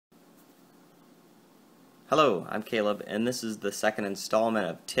Hello, I'm Caleb, and this is the second installment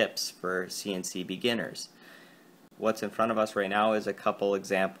of tips for CNC beginners. What's in front of us right now is a couple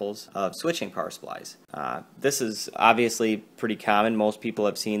examples of switching power supplies. This is obviously pretty common. Most people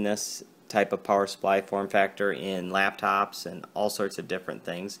have seen this type of power supply form factor in laptops and all sorts of different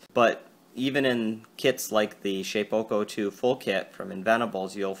things. But even in kits like the ShapeOko 2 full kit from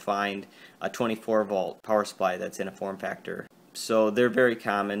Inventables, you'll find a 24 volt power supply that's in a form factor. So they're very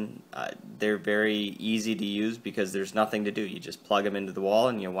common. They're very easy to use because there's nothing to do. You just plug them into the wall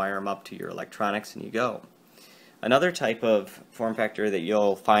and you wire them up to your electronics and you go. Another type of form factor that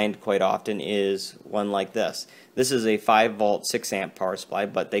you'll find quite often is one like this. This is a 5 volt 6 amp power supply,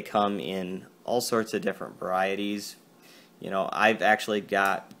 but they come in all sorts of different varieties. You know, I've actually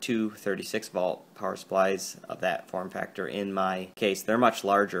got two 36 volt power supplies of that form factor in my case. They're much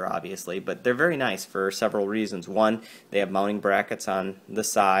larger, obviously, but they're very nice for several reasons. One, they have mounting brackets on the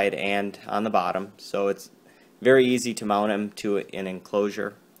side and on the bottom, so it's very easy to mount them to an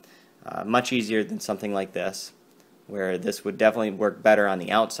enclosure. Much easier than something like this, where this would definitely work better on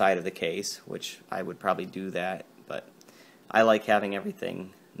the outside of the case, which I would probably do that, but I like having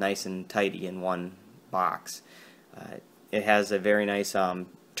everything nice and tidy in one box. It has a very nice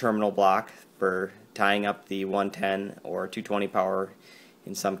terminal block for tying up the 110 or 220 power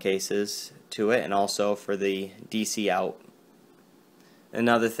in some cases to it, and also for the DC out.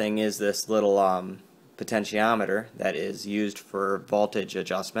 Another thing is this little potentiometer that is used for voltage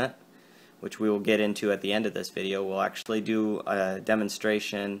adjustment, which we will get into at the end of this video. We'll actually do a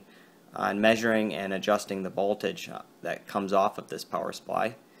demonstration on measuring and adjusting the voltage that comes off of this power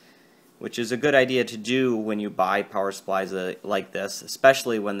supply, which is a good idea to do when you buy power supplies like this,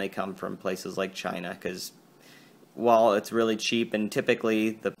 especially when they come from places like China, because while it's really cheap and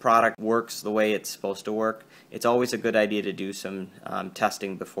typically the product works the way it's supposed to work, it's always a good idea to do some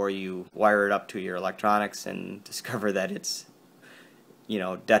testing before you wire it up to your electronics and discover that it's, you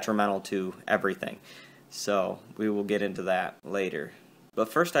know, detrimental to everything. So we will get into that later. But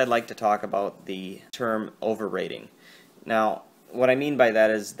first I'd like to talk about the term overrating. Now, what I mean by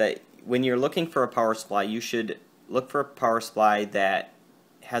that is that when you're looking for a power supply, you should look for a power supply that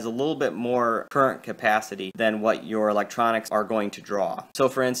has a little bit more current capacity than what your electronics are going to draw. So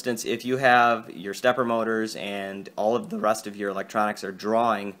for instance, if you have your stepper motors and all of the rest of your electronics are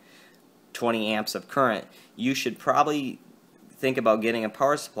drawing 20 amps of current, you should probably think about getting a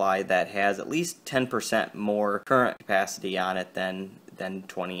power supply that has at least 10% more current capacity on it than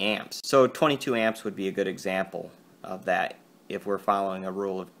 20 amps. So 22 amps would be a good example of that if we're following a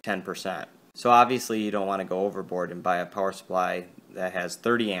rule of 10%. So obviously you don't want to go overboard and buy a power supply that has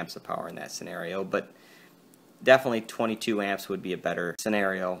 30 amps of power in that scenario, but definitely 22 amps would be a better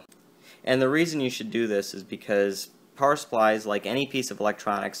scenario. And the reason you should do this is because power supplies, like any piece of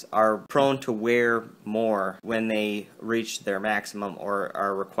electronics, are prone to wear more when they reach their maximum or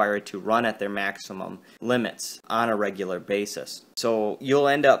are required to run at their maximum limits on a regular basis. So you'll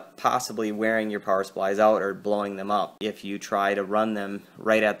end up possibly wearing your power supplies out or blowing them up if you try to run them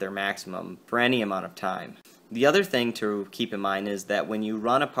right at their maximum for any amount of time. The other thing to keep in mind is that when you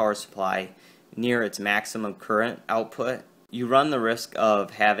run a power supply near its maximum current output, you run the risk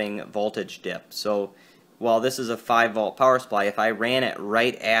of having voltage dip. So while this is a 5 volt power supply, if I ran it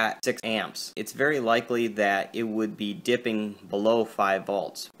right at 6 amps, it's very likely that it would be dipping below 5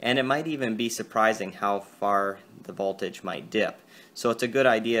 volts. And it might even be surprising how far the voltage might dip. So it's a good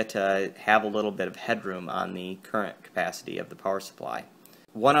idea to have a little bit of headroom on the current capacity of the power supply.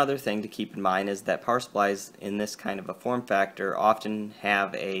 One other thing to keep in mind is that power supplies in this kind of a form factor often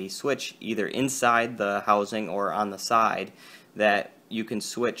have a switch either inside the housing or on the side that you can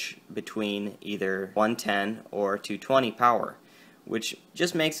switch between either 110 or 220 power, which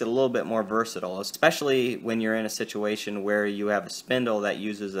just makes it a little bit more versatile, especially when you're in a situation where you have a spindle that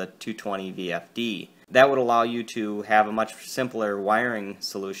uses a 220 VFD. That would allow you to have a much simpler wiring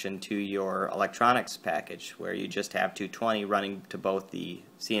solution to your electronics package, where you just have 220 running to both the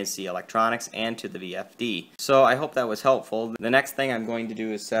CNC electronics and to the VFD. So I hope that was helpful. The next thing I'm going to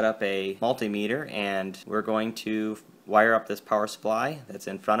do is set up a multimeter, and we're going to wire up this power supply that's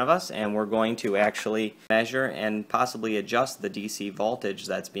in front of us, and we're going to actually measure and possibly adjust the DC voltage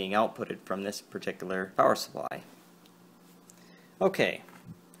that's being outputted from this particular power supply. Okay,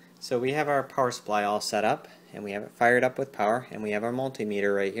 so we have our power supply all set up, and we have it fired up with power, and we have our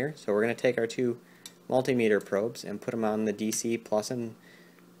multimeter right here. So we're going to take our two multimeter probes and put them on the DC plus and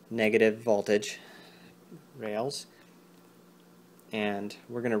negative voltage rails, and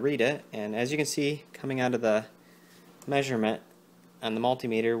we're going to read it. And as you can see, coming out of the measurement on the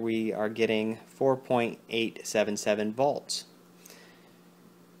multimeter, we are getting 4.877 volts.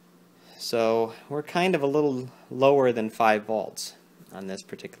 So we're kind of a little lower than 5 volts on this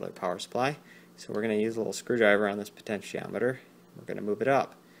particular power supply. So we're going to use a little screwdriver on this potentiometer. We're going to move it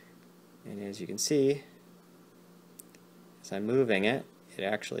up. And as you can see, as I'm moving it, it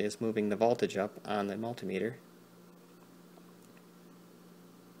actually is moving the voltage up on the multimeter.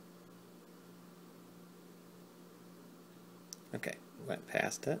 Okay, went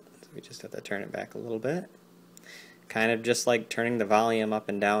past it, so we just have to turn it back a little bit. Kind of just like turning the volume up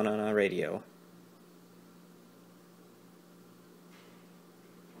and down on a radio.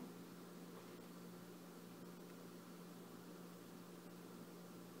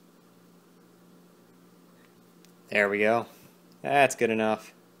 There we go. That's good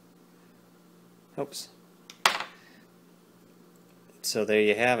enough. Oops. So there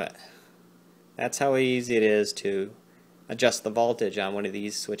you have it. That's how easy it is to adjust the voltage on one of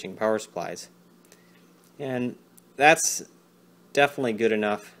these switching power supplies. And that's definitely good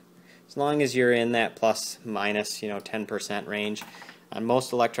enough as long as you're in that plus minus 10% range. On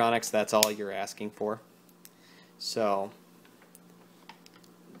most electronics, that's all you're asking for. So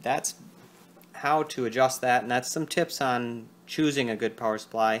that's how to adjust that, and that's some tips on choosing a good power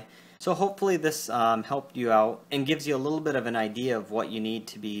supply. So hopefully this helped you out and gives you a little bit of an idea of what you need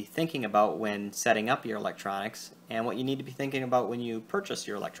to be thinking about when setting up your electronics and what you need to be thinking about when you purchase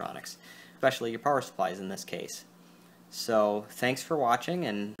your electronics, especially your power supplies in this case. So thanks for watching,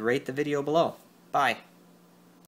 and rate the video below. Bye.